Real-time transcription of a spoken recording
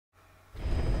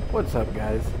What's up,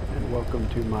 guys, and welcome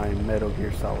to my Metal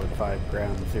Gear Solid 5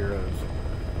 Ground Zeroes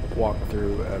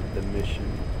walkthrough of the mission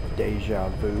Deja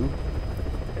Vu.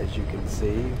 As you can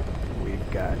see,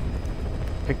 we've got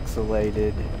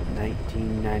pixelated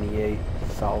 1998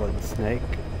 Solid Snake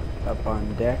up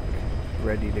on deck,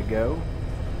 ready to go.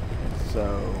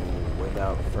 So,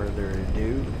 without further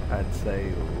ado, I'd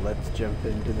say let's jump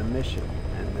into the mission,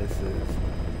 and this is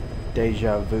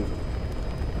Deja Vu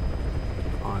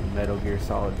on Metal Gear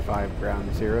Solid 5 Ground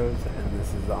Zeroes, and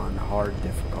this is on hard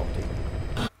difficulty.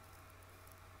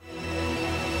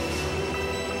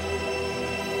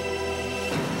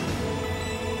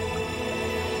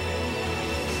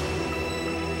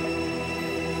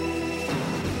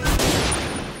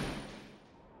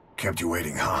 Kept you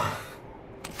waiting, huh?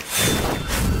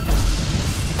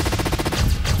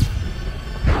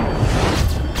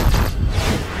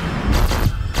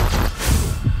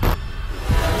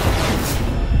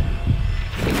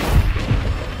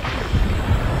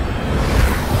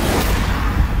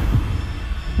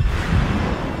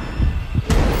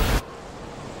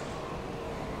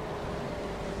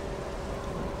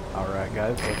 Alright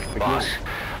guys, let's begin. Boss,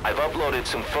 I've uploaded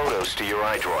some photos to your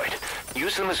iDroid.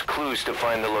 Use them as clues to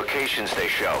find the locations they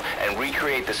show and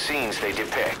recreate the scenes they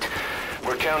depict.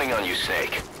 We're counting on you,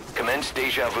 Snake. Commence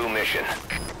Deja Vu mission.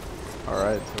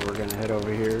 Alright, so we're gonna head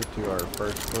over here to our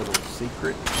first little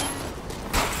secret.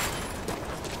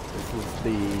 This is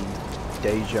the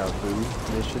Deja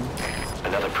Vu mission.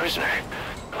 Another prisoner.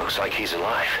 Looks like he's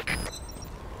alive.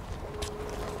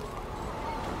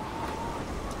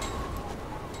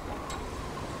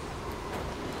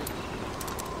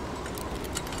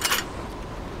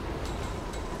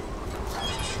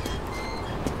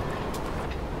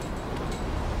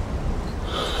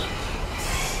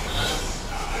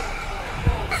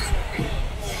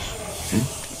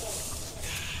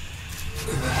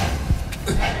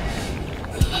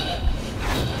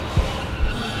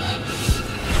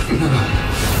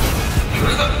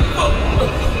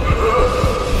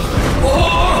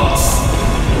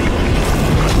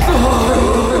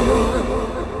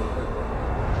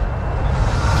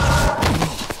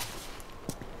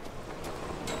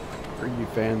 For you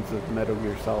fans of Metal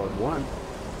Gear Solid 1,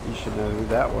 you should know who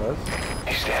that was.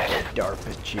 He's dead.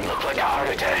 DARPA chief. Looked like a heart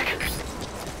attack.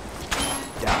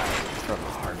 Died from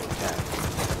a heart attack.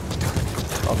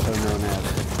 Also known as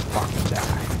Fox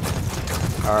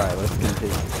Die. Alright, let's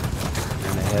continue. We're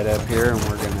gonna head up here and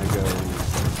we're gonna go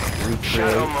recreate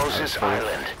Shadow Moses our first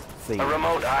Island. scene. A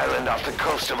remote island off the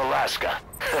coast of Alaska.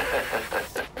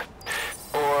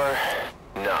 Or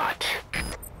not.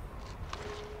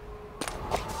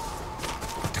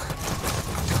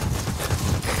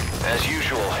 As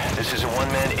usual, this is a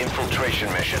one-man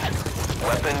infiltration mission.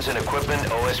 Weapons and equipment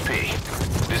OSP.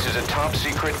 This is a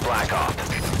top-secret black op.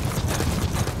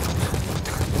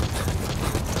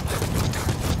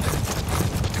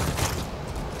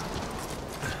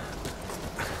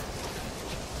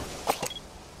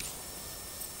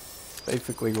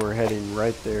 Basically, we're heading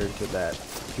right there to that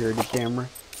security camera.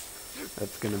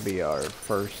 That's going to be our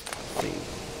first scene.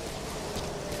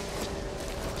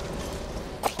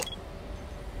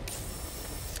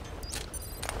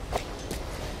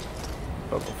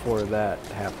 But before that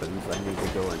happens, I need to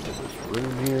go into this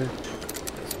room here,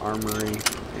 this armory,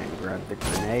 and grab the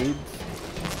grenades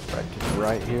right to the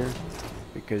right here,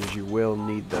 because you will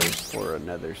need those for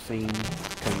another scene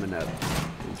coming up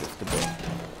in just a bit.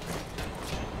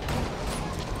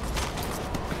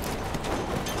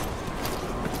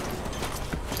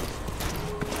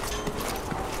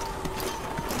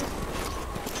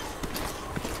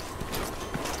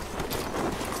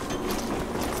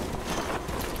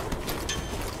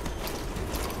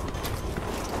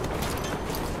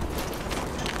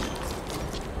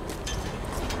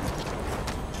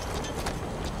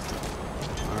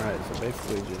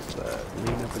 Basically just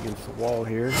lean up against the wall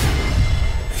here.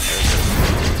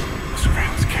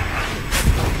 Surveillance camera.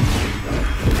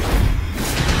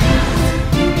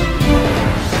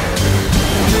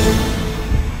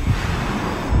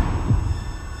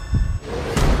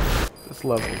 This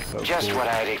level is so Just cool. what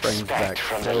I'd Brings expect back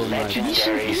from so the much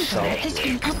legendary Snake. has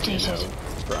been updated.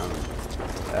 From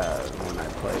when I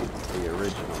played the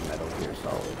original Metal Gear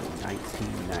Solid in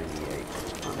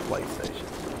 1998 on PlayStation.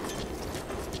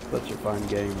 Such a fun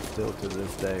game, still to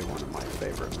this day, one of my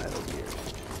favorite Metal Gears.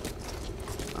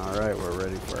 Alright, we're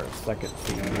ready for our second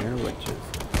scene here, which is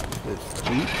this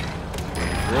Jeep.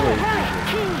 It's really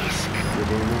easy to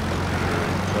get in it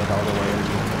and get all the way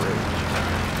under the bridge.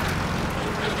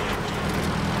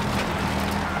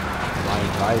 My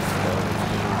advice, though, is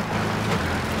to not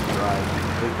drive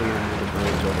completely under the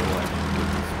bridge, otherwise you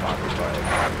could be spotted by a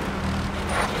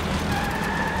car.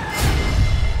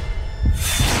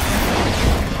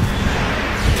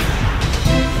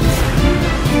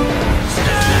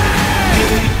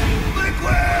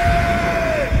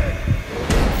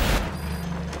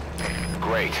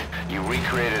 Great. You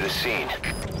recreated a scene.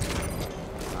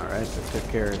 Alright, so took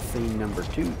care of scene number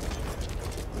 2.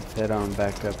 Let's head on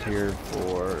back up here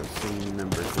for scene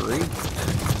number 3,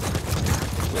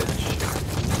 which,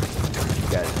 if you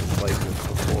guys have played this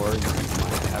before, you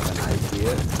might have an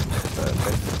idea, but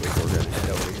basically we're going to head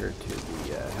over here to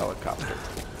the helicopter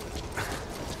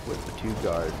with the 2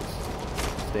 guards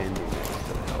standing next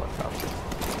to the helicopter.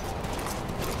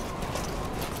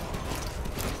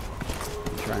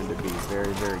 I'm trying to be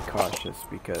very, very cautious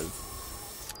because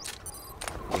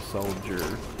the soldier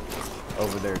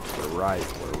over there to the right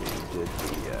where we did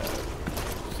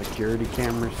the security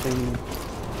camera scene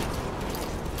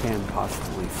can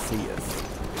possibly see us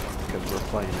because we're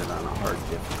playing it on a hard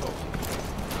difficulty.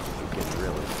 He can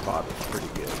really spot us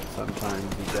pretty good.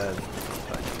 Sometimes he does,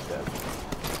 sometimes he doesn't.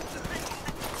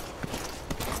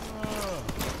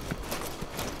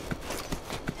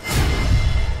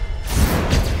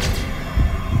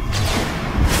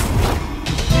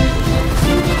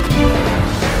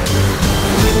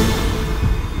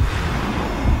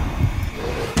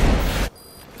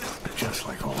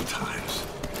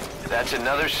 That's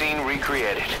another scene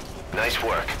recreated. Nice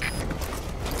work.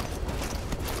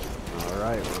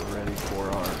 Alright, we're ready for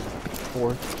our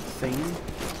 4th scene,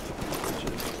 which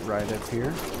is right up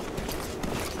here.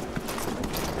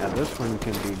 Now this one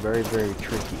can be very, very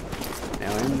tricky.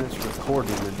 Now in this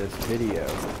recording of this video,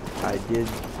 I did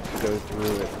go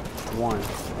through it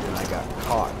once and I got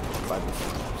caught by the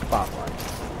spotlights.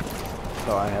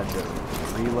 So I had to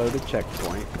reload a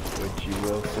checkpoint, which you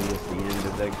will see at the end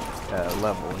of the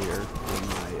level here in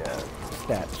my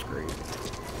stat screen.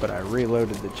 But I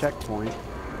reloaded the checkpoint,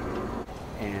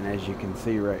 and as you can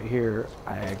see right here,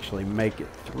 I actually make it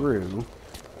through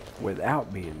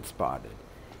without being spotted.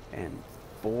 And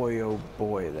boy, oh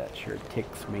boy, that sure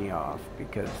ticks me off,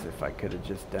 because if I could have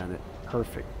just done it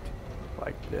perfect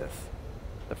like this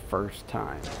the first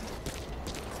time,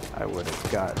 I would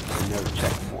have got no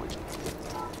checkpoint.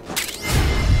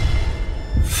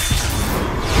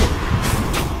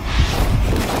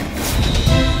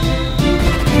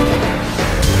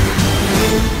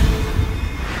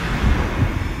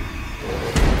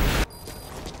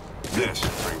 This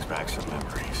brings back some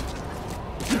memories.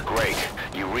 Great.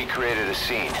 You recreated a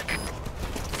scene.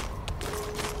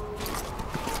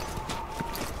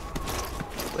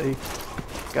 See?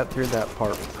 Got through that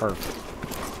part perfect.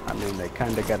 I mean, they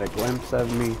kind of got a glimpse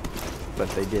of me, but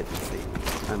they didn't see me.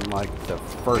 Unlike the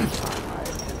first time I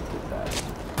attempted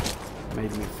that.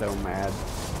 Made me so mad.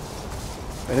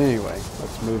 But anyway,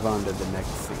 let's move on to the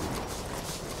next scene.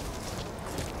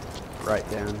 Right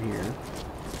down here.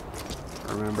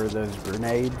 Remember those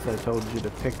grenades I told you to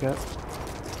pick up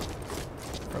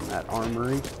from that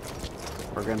armory?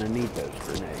 We're gonna need those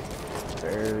grenades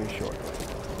very shortly.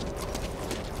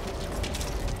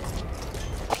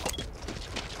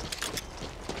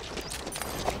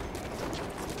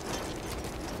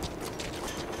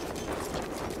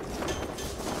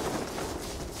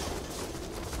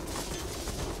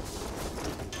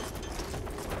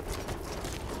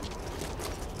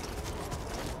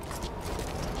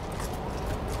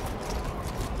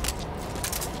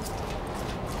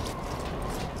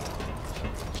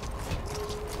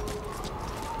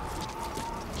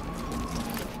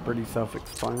 Pretty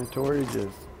self-explanatory,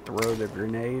 just throw the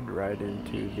grenade right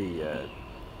into the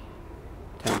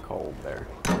tank hole there.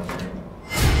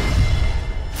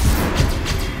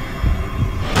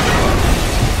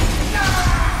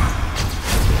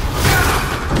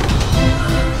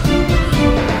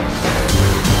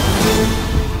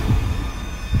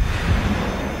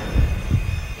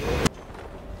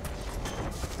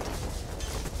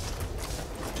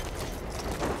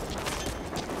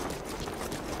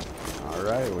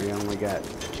 Alright, we only got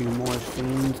 2 more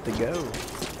scenes to go,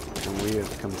 and we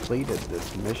have completed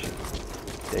this mission,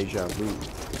 Deja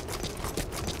Vu.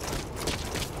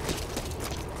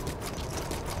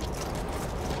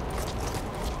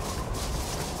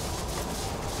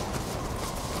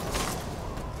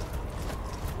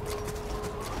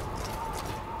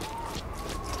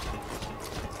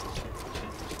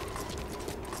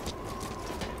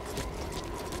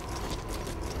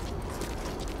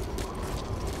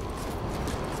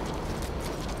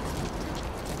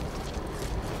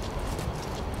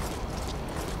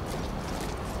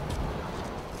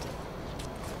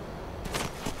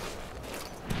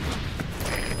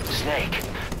 Snake,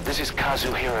 this is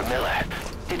Kazuhira Miller.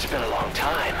 It's been a long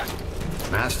time.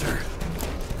 Master,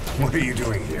 what are you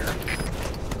doing here?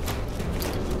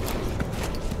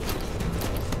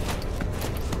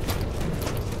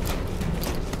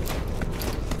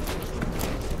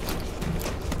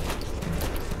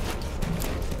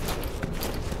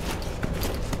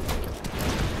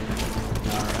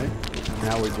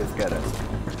 Now we just gotta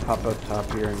pop up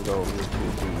top here and go over to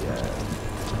the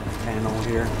panel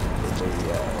here for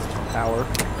the power.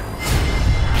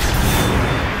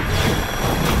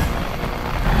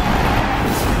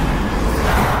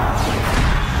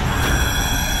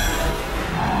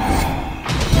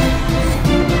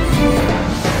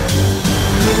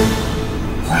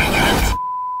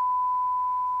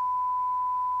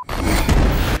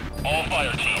 All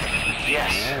fire teams, this is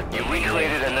yes. You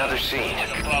recreated another scene.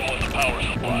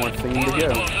 One more thing to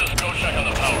go.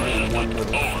 And one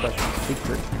little special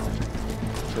secret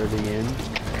for the end.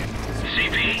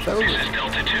 CP, this is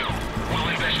Delta 2. We'll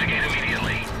investigate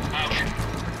immediately. Out.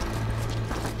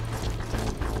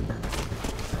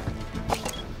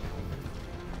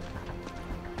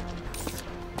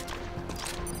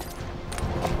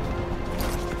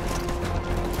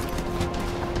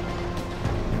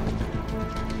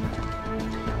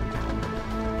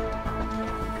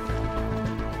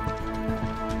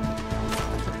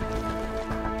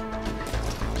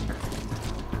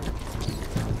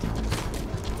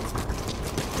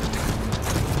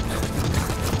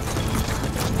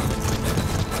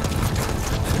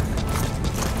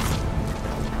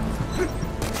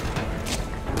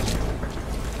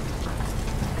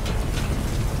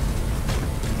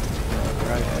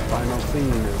 Final scene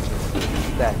of the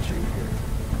statue here.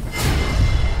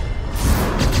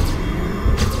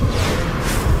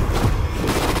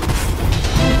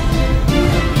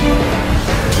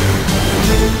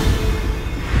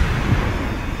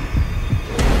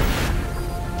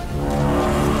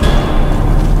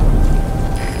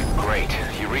 Great.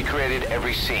 You recreated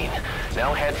every scene.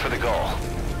 Now head for the goal.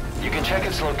 You can check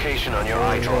its location on your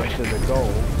iDroid. To the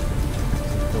goal.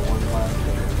 The one last of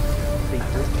the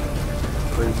secret.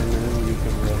 Prisoner you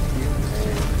can rescue,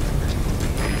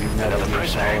 and Another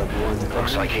prisoner.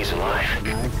 Looks like he's alive.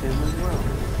 Recognize him as well.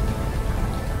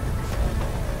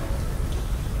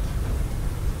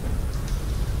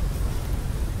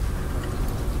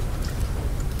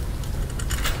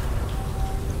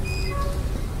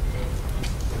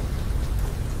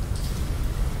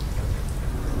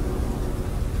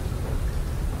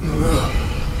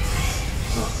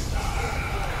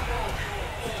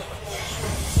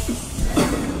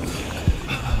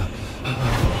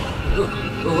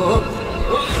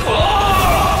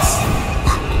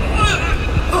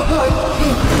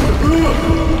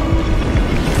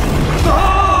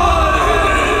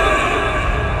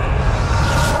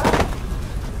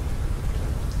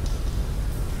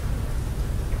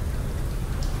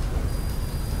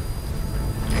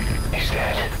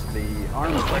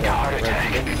 Looked like a heart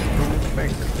attack.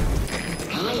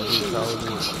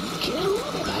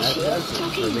 That does it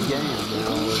for the game.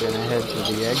 Now we're going to head to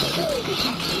the exit and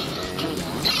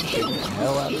get the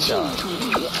hell out of Dodge.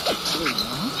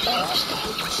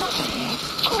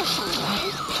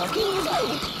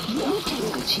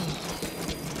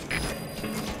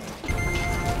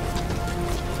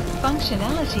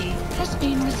 Functionality has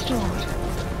been restored.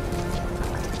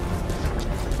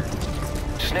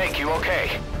 Snake, you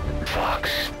okay? Fox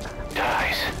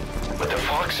dies. But the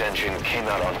Fox engine came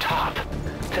out on top.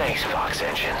 Thanks, Fox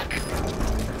engine.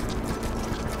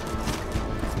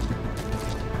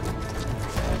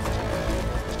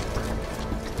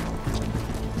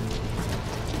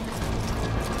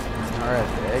 Alright,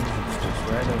 the exit's just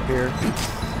right up here.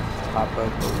 Pop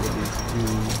up over these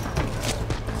two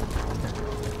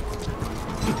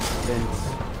fence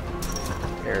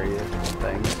area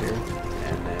things here.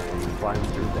 And then climb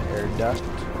through the air duct to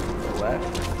the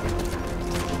left. And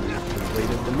we've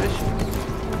completed the mission.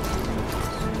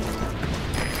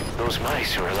 Those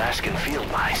mice are Alaskan field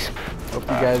mice. Hope you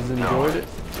guys enjoyed it.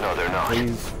 No, they're not.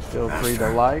 Please feel free to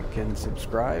like and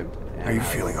subscribe. And Are you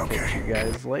feeling okay? Catch you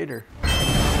guys later.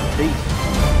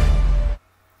 Peace.